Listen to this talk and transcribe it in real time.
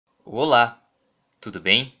Olá, tudo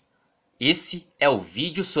bem? Esse é o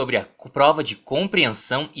vídeo sobre a prova de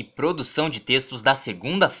compreensão e produção de textos da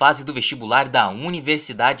segunda fase do vestibular da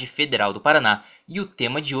Universidade Federal do Paraná e o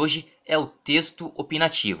tema de hoje é o texto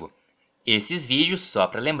opinativo. Esses vídeos, só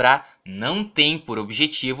para lembrar, não têm por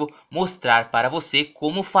objetivo mostrar para você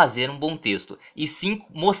como fazer um bom texto, e sim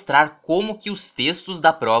mostrar como que os textos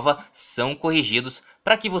da prova são corrigidos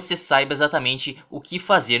para que você saiba exatamente o que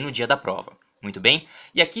fazer no dia da prova. Muito bem?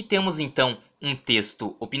 E aqui temos então um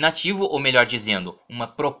texto opinativo, ou melhor dizendo, uma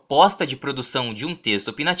proposta de produção de um texto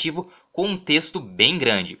opinativo com um texto bem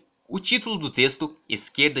grande. O título do texto,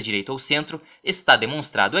 esquerda, direita ou centro, está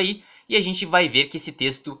demonstrado aí e a gente vai ver que esse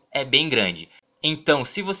texto é bem grande. Então,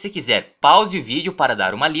 se você quiser, pause o vídeo para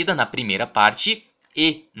dar uma lida na primeira parte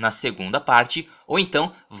e na segunda parte, ou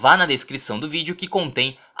então vá na descrição do vídeo que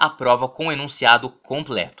contém a prova com o enunciado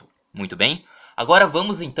completo. Muito bem? Agora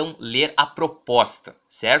vamos então ler a proposta,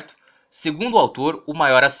 certo? Segundo o autor, o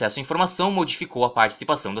maior acesso à informação modificou a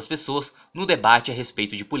participação das pessoas no debate a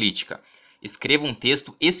respeito de política. Escreva um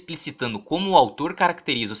texto explicitando como o autor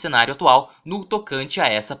caracteriza o cenário atual no tocante a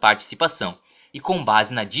essa participação, e com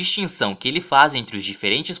base na distinção que ele faz entre os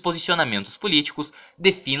diferentes posicionamentos políticos,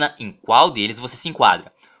 defina em qual deles você se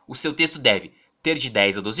enquadra. O seu texto deve ter de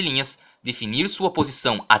 10 a 12 linhas, definir sua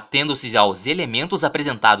posição atendo-se aos elementos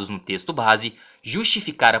apresentados no texto base,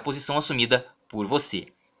 justificar a posição assumida por você.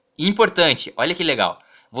 Importante, olha que legal,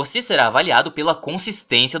 você será avaliado pela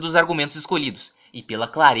consistência dos argumentos escolhidos e pela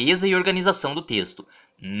clareza e organização do texto,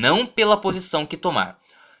 não pela posição que tomar.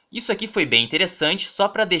 Isso aqui foi bem interessante só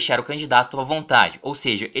para deixar o candidato à vontade, ou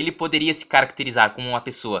seja, ele poderia se caracterizar como uma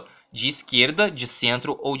pessoa de esquerda, de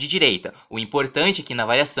centro ou de direita. O importante aqui na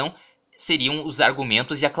avaliação seriam os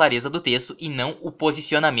argumentos e a clareza do texto e não o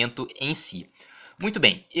posicionamento em si. Muito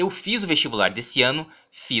bem, eu fiz o vestibular desse ano,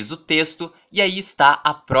 fiz o texto e aí está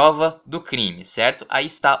a prova do crime, certo? Aí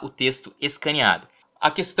está o texto escaneado.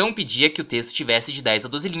 A questão pedia que o texto tivesse de 10 a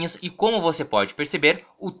 12 linhas e, como você pode perceber,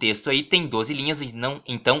 o texto aí tem 12 linhas e não,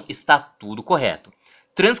 então está tudo correto.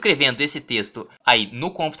 Transcrevendo esse texto aí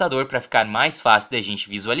no computador para ficar mais fácil da gente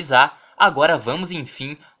visualizar, agora vamos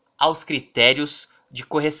enfim aos critérios de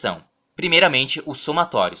correção. Primeiramente, os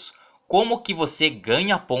somatórios. Como que você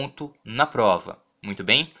ganha ponto na prova? Muito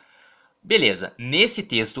bem? Beleza, nesse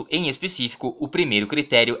texto em específico, o primeiro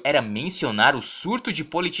critério era mencionar o surto de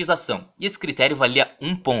politização, e esse critério valia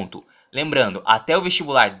 1 ponto. Lembrando, até o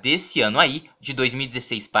vestibular desse ano aí, de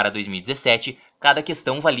 2016 para 2017, cada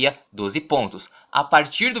questão valia 12 pontos. A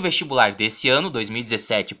partir do vestibular desse ano,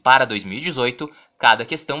 2017 para 2018, cada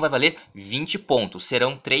questão vai valer 20 pontos,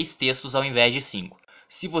 serão 3 textos ao invés de 5.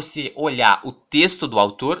 Se você olhar o texto do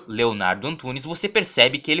autor, Leonardo Antunes, você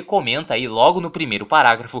percebe que ele comenta aí logo no primeiro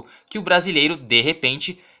parágrafo que o brasileiro, de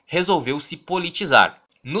repente, resolveu se politizar.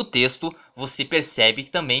 No texto, você percebe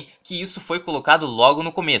também que isso foi colocado logo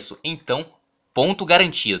no começo, então, ponto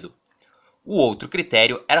garantido. O outro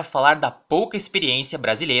critério era falar da pouca experiência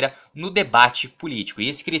brasileira no debate político, e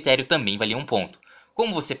esse critério também valia 1 ponto.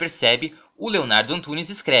 Como você percebe, o Leonardo Antunes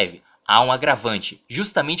escreve: há um agravante,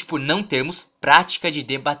 justamente por não termos prática de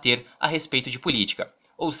debater a respeito de política.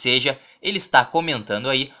 Ou seja, ele está comentando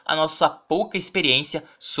aí a nossa pouca experiência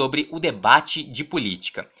sobre o debate de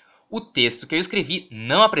política. O texto que eu escrevi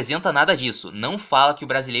não apresenta nada disso, não fala que o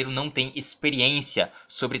brasileiro não tem experiência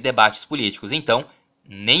sobre debates políticos, então,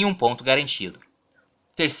 nenhum ponto garantido.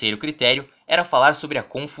 Terceiro critério era falar sobre a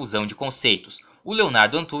confusão de conceitos. O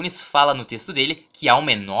Leonardo Antunes fala no texto dele que há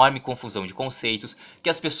uma enorme confusão de conceitos, que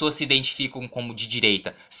as pessoas se identificam como de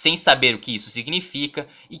direita sem saber o que isso significa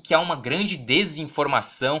e que há uma grande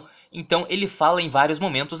desinformação. Então ele fala em vários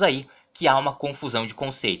momentos aí que há uma confusão de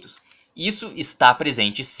conceitos. Isso está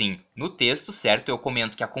presente sim no texto, certo? Eu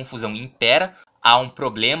comento que a confusão impera. Há um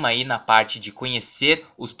problema aí na parte de conhecer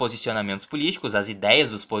os posicionamentos políticos, as ideias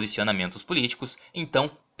dos posicionamentos políticos, então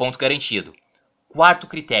ponto garantido. Quarto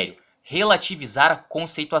critério: relativizar a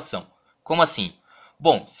conceituação. Como assim?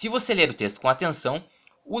 Bom, se você ler o texto com atenção,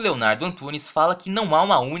 o Leonardo Antunes fala que não há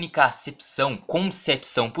uma única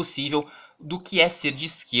concepção possível do que é ser de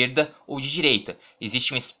esquerda ou de direita.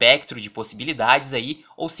 Existe um espectro de possibilidades aí,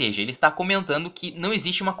 ou seja, ele está comentando que não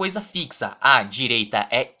existe uma coisa fixa. Ah, direita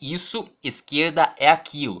é isso, esquerda é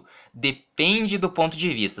aquilo. Depende do ponto de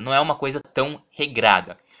vista, não é uma coisa tão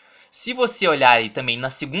regrada. Se você olhar aí também na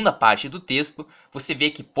segunda parte do texto, você vê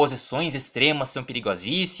que posições extremas são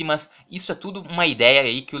perigosíssimas. Isso é tudo uma ideia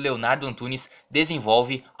aí que o Leonardo Antunes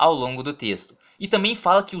desenvolve ao longo do texto. E também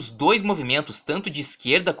fala que os dois movimentos, tanto de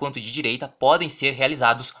esquerda quanto de direita, podem ser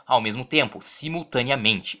realizados ao mesmo tempo,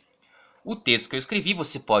 simultaneamente. O texto que eu escrevi,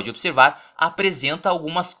 você pode observar, apresenta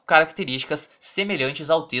algumas características semelhantes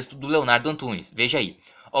ao texto do Leonardo Antunes. Veja aí.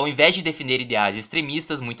 Ao invés de defender ideais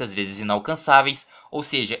extremistas, muitas vezes inalcançáveis, ou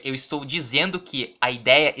seja, eu estou dizendo que a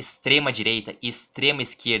ideia extrema-direita e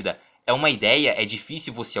extrema-esquerda é uma ideia, é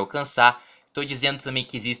difícil você alcançar. Estou dizendo também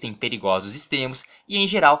que existem perigosos extremos e, em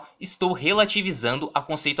geral, estou relativizando a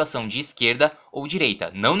conceituação de esquerda ou direita.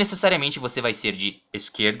 Não necessariamente você vai ser de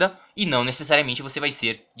esquerda e não necessariamente você vai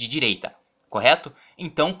ser de direita, correto?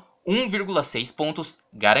 Então, 1,6 pontos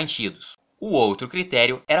garantidos. O outro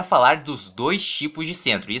critério era falar dos dois tipos de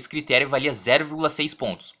centro e esse critério valia 0,6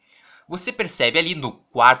 pontos. Você percebe ali no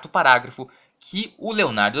quarto parágrafo que o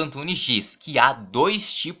Leonardo Antunes diz que há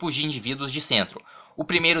dois tipos de indivíduos de centro. O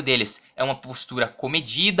primeiro deles é uma postura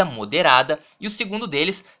comedida, moderada, e o segundo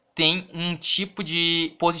deles tem um tipo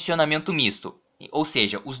de posicionamento misto. Ou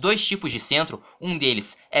seja, os dois tipos de centro, um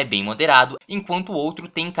deles é bem moderado, enquanto o outro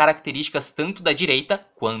tem características tanto da direita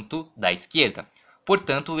quanto da esquerda.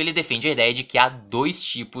 Portanto, ele defende a ideia de que há dois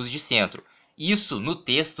tipos de centro. Isso no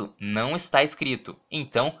texto não está escrito,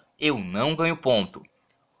 então eu não ganho ponto.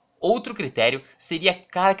 Outro critério seria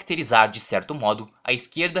caracterizar de certo modo a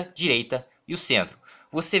esquerda, direita e o centro.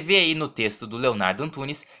 Você vê aí no texto do Leonardo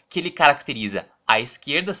Antunes que ele caracteriza a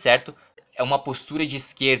esquerda, certo? É uma postura de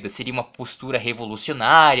esquerda, seria uma postura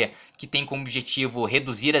revolucionária, que tem como objetivo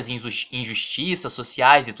reduzir as injustiças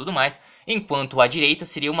sociais e tudo mais, enquanto a direita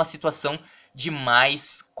seria uma situação de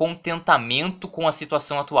mais contentamento com a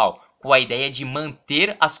situação atual, com a ideia de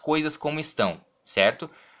manter as coisas como estão,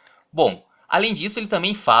 certo? Bom, além disso, ele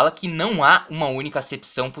também fala que não há uma única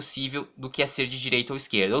acepção possível do que é ser de direita ou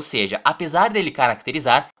esquerda. Ou seja, apesar dele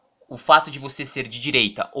caracterizar, o fato de você ser de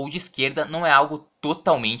direita ou de esquerda não é algo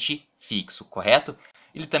totalmente fixo, correto?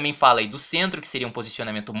 Ele também fala aí do centro, que seria um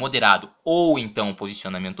posicionamento moderado ou então um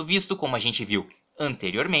posicionamento visto, como a gente viu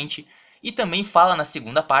anteriormente. E também fala na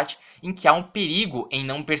segunda parte em que há um perigo em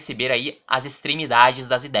não perceber aí as extremidades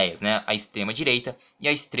das ideias, né? A extrema direita e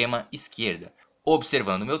a extrema esquerda.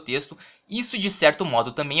 Observando o meu texto, isso de certo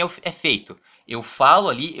modo também é feito. Eu falo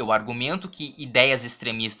ali, eu argumento que ideias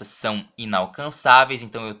extremistas são inalcançáveis,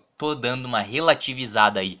 então eu estou dando uma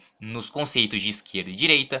relativizada aí nos conceitos de esquerda e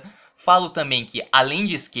direita. Falo também que, além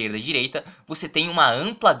de esquerda e direita, você tem uma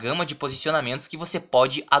ampla gama de posicionamentos que você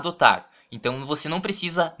pode adotar. Então você não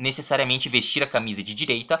precisa necessariamente vestir a camisa de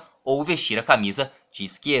direita ou vestir a camisa de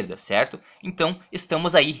esquerda, certo? Então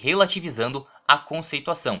estamos aí relativizando a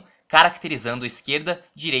conceituação, caracterizando esquerda,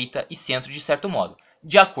 direita e centro de certo modo,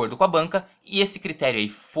 de acordo com a banca, e esse critério aí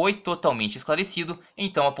foi totalmente esclarecido,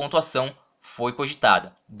 então a pontuação foi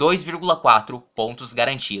cogitada, 2,4 pontos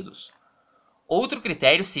garantidos. Outro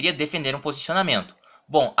critério seria defender um posicionamento.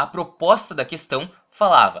 Bom, a proposta da questão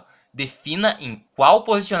falava: defina em qual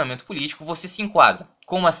posicionamento político você se enquadra.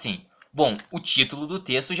 Como assim? Bom, o título do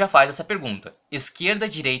texto já faz essa pergunta: esquerda,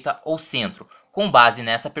 direita ou centro? Com base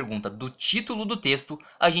nessa pergunta do título do texto,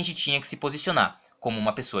 a gente tinha que se posicionar como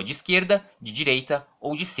uma pessoa de esquerda, de direita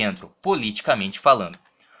ou de centro, politicamente falando.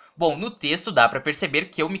 Bom, no texto dá para perceber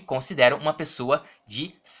que eu me considero uma pessoa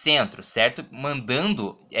de centro, certo?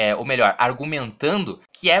 Ou melhor, argumentando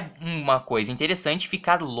que é uma coisa interessante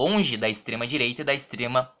ficar longe da extrema direita e da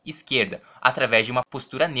extrema esquerda, através de uma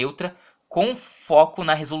postura neutra com foco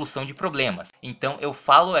na resolução de problemas. Então eu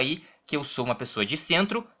falo aí que eu sou uma pessoa de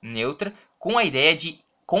centro, neutra, com a ideia de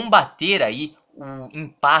combater aí o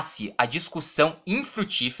impasse, a discussão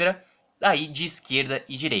infrutífera aí de esquerda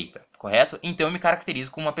e direita, correto? Então eu me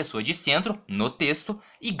caracterizo como uma pessoa de centro no texto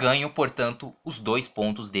e ganho, portanto, os 2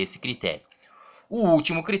 pontos desse critério. O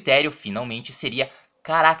último critério, finalmente, seria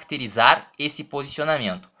caracterizar esse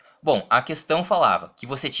posicionamento. Bom, a questão falava que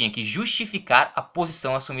você tinha que justificar a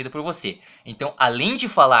posição assumida por você. Então, além de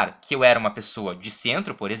falar que eu era uma pessoa de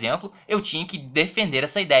centro, por exemplo, eu tinha que defender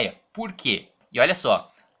essa ideia. Por quê? E olha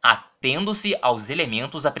só, atendo-se aos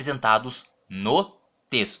elementos apresentados no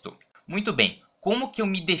texto. Muito bem, como que eu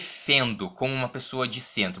me defendo como uma pessoa de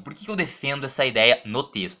centro? Por que eu defendo essa ideia no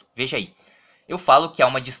texto? Veja aí. Eu falo que há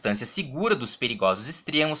uma distância segura dos perigosos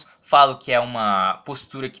extremos, falo que é uma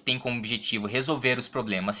postura que tem como objetivo resolver os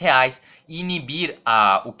problemas reais e inibir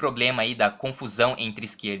o problema aí da confusão entre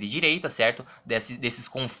esquerda e direita, certo? Desses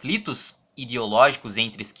conflitos ideológicos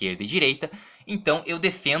entre esquerda e direita. Então eu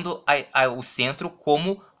defendo o centro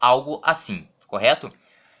como algo assim, correto?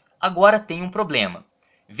 Agora tem um problema.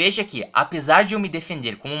 Veja que, apesar de eu me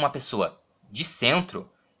defender como uma pessoa de centro,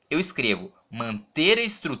 eu escrevo manter a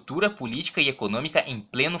estrutura política e econômica em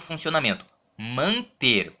pleno funcionamento.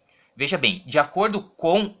 Manter. Veja bem, de acordo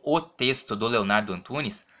com o texto do Leonardo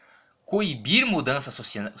Antunes, coibir mudanças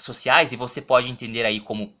sociais, e você pode entender aí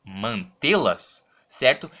como mantê-las,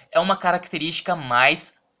 certo? É uma característica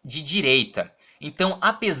mais de direita. Então,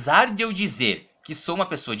 apesar de eu dizer que sou uma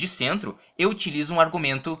pessoa de centro, eu utilizo um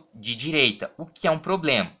argumento de direita, o que é um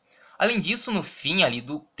problema. Além disso, no fim ali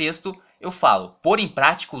do texto, eu falo pôr em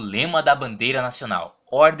prática o lema da bandeira nacional,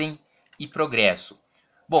 ordem e progresso.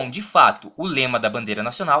 Bom, de fato, o lema da bandeira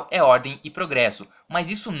nacional é ordem e progresso, mas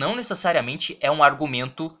isso não necessariamente é um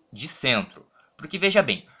argumento de centro. Porque veja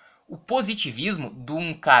bem, o positivismo de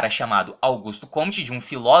um cara chamado Auguste Comte, de um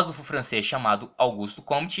filósofo francês chamado Auguste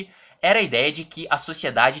Comte, era a ideia de que a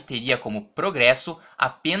sociedade teria como progresso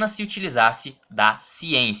apenas se utilizasse da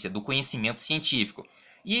ciência, do conhecimento científico.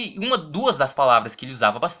 E duas das palavras que ele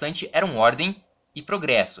usava bastante eram ordem e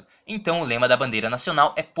progresso. Então o lema da bandeira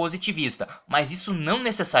nacional é positivista, mas isso não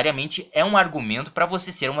necessariamente é um argumento para você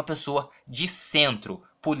ser uma pessoa de centro,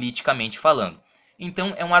 politicamente falando.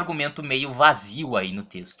 Então é um argumento meio vazio aí no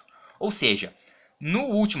texto. Ou seja, no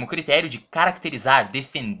último critério de caracterizar,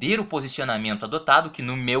 defender o posicionamento adotado, que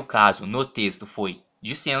no meu caso no texto foi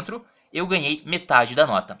de centro, eu ganhei metade da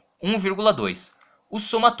nota, 1,2. Os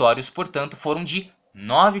somatórios, portanto, foram de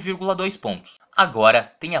 9,2 pontos. Agora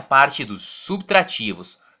tem a parte dos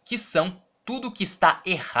subtrativos, que são tudo que está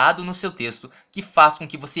errado no seu texto, que faz com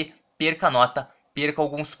que você perca a nota, perca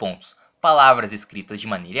alguns pontos. Palavras escritas de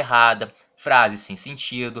maneira errada, frases sem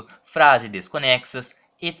sentido, frases desconexas,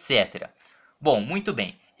 etc. Bom, muito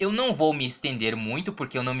bem. Eu não vou me estender muito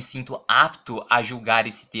porque eu não me sinto apto a julgar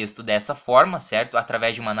esse texto dessa forma, certo?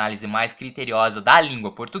 Através de uma análise mais criteriosa da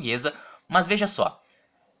língua portuguesa, mas veja só.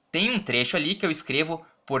 Tem um trecho ali que eu escrevo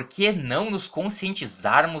por que não nos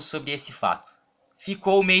conscientizarmos sobre esse fato.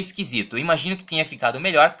 Ficou meio esquisito. Eu imagino que tenha ficado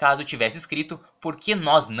melhor caso eu tivesse escrito por que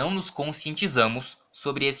nós não nos conscientizamos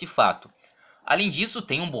sobre esse fato. Além disso,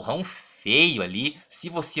 tem um borrão feio ali se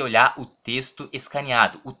você olhar o texto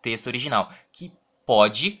escaneado, o texto original, que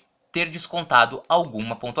pode ter descontado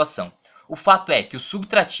alguma pontuação. O fato é que os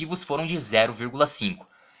subtrativos foram de 0,5.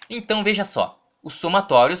 Então veja só. Os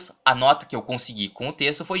somatórios, a nota que eu consegui com o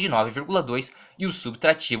texto foi de 9,2 e os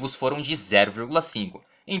subtrativos foram de 0,5.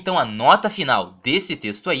 Então a nota final desse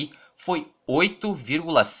texto aí foi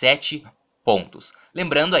 8,7 pontos.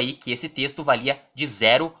 Lembrando aí que esse texto valia de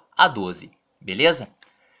 0 a 12, beleza?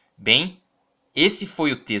 Bem, esse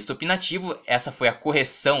foi o texto opinativo, essa foi a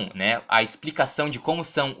correção, né? A explicação de como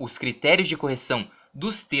são os critérios de correção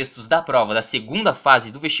dos textos da prova da segunda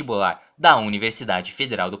fase do vestibular da Universidade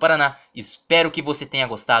Federal do Paraná. Espero que você tenha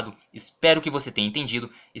gostado, espero que você tenha entendido,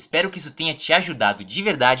 espero que isso tenha te ajudado de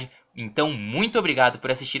verdade. Então, muito obrigado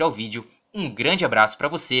por assistir ao vídeo, um grande abraço para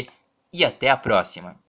você e até a próxima!